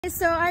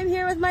So I'm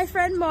here with my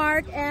friend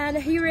Mark, and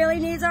he really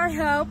needs our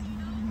help.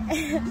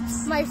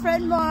 My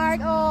friend Mark,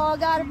 oh,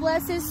 God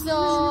bless his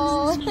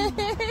soul.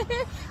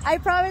 I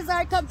promised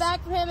I'd come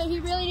back for him, and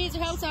he really needs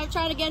our help, so I'm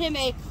trying to get him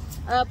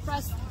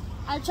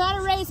I'm trying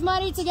to raise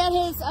money to get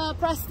his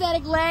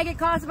prosthetic leg. It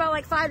costs about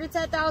like $5,000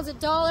 to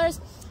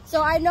 $10,000.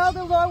 So I know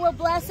the Lord will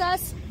bless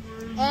us,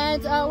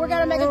 and we're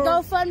gonna make a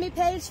GoFundMe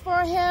page for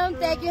him.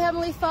 Thank you,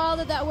 Heavenly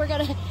Father, that we're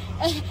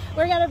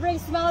gonna bring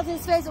smiles to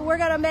his face, and we're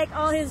gonna make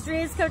all his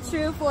dreams come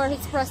true for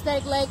his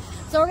prosthetic leg.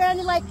 So we're gonna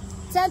need like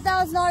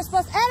 $10,000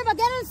 plus. Annabelle,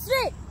 get in the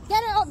street.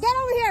 Get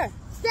over here.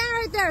 Stand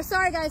right there.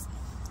 Sorry, guys.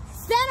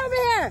 Stand over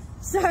here.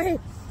 Sorry.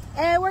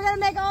 And we're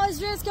gonna make all his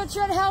dreams come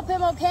true to help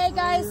him. Okay,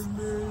 guys.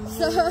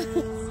 So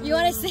you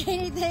want to say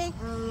anything?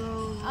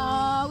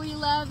 Oh, we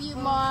love you,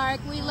 Mark.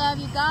 We love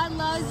you. God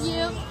loves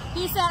you.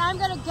 He said, I'm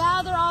going to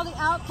gather all the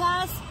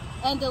outcasts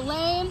and the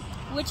lame,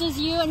 which is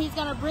you, and he's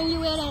going to bring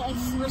you in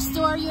and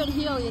restore you and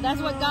heal you.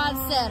 That's what God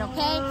said,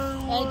 okay?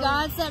 And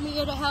God sent me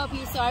here to help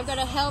you, so I'm going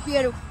to help you.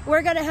 And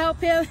we're going to help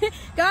him.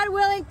 God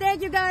willing,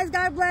 thank you, guys.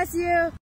 God bless you.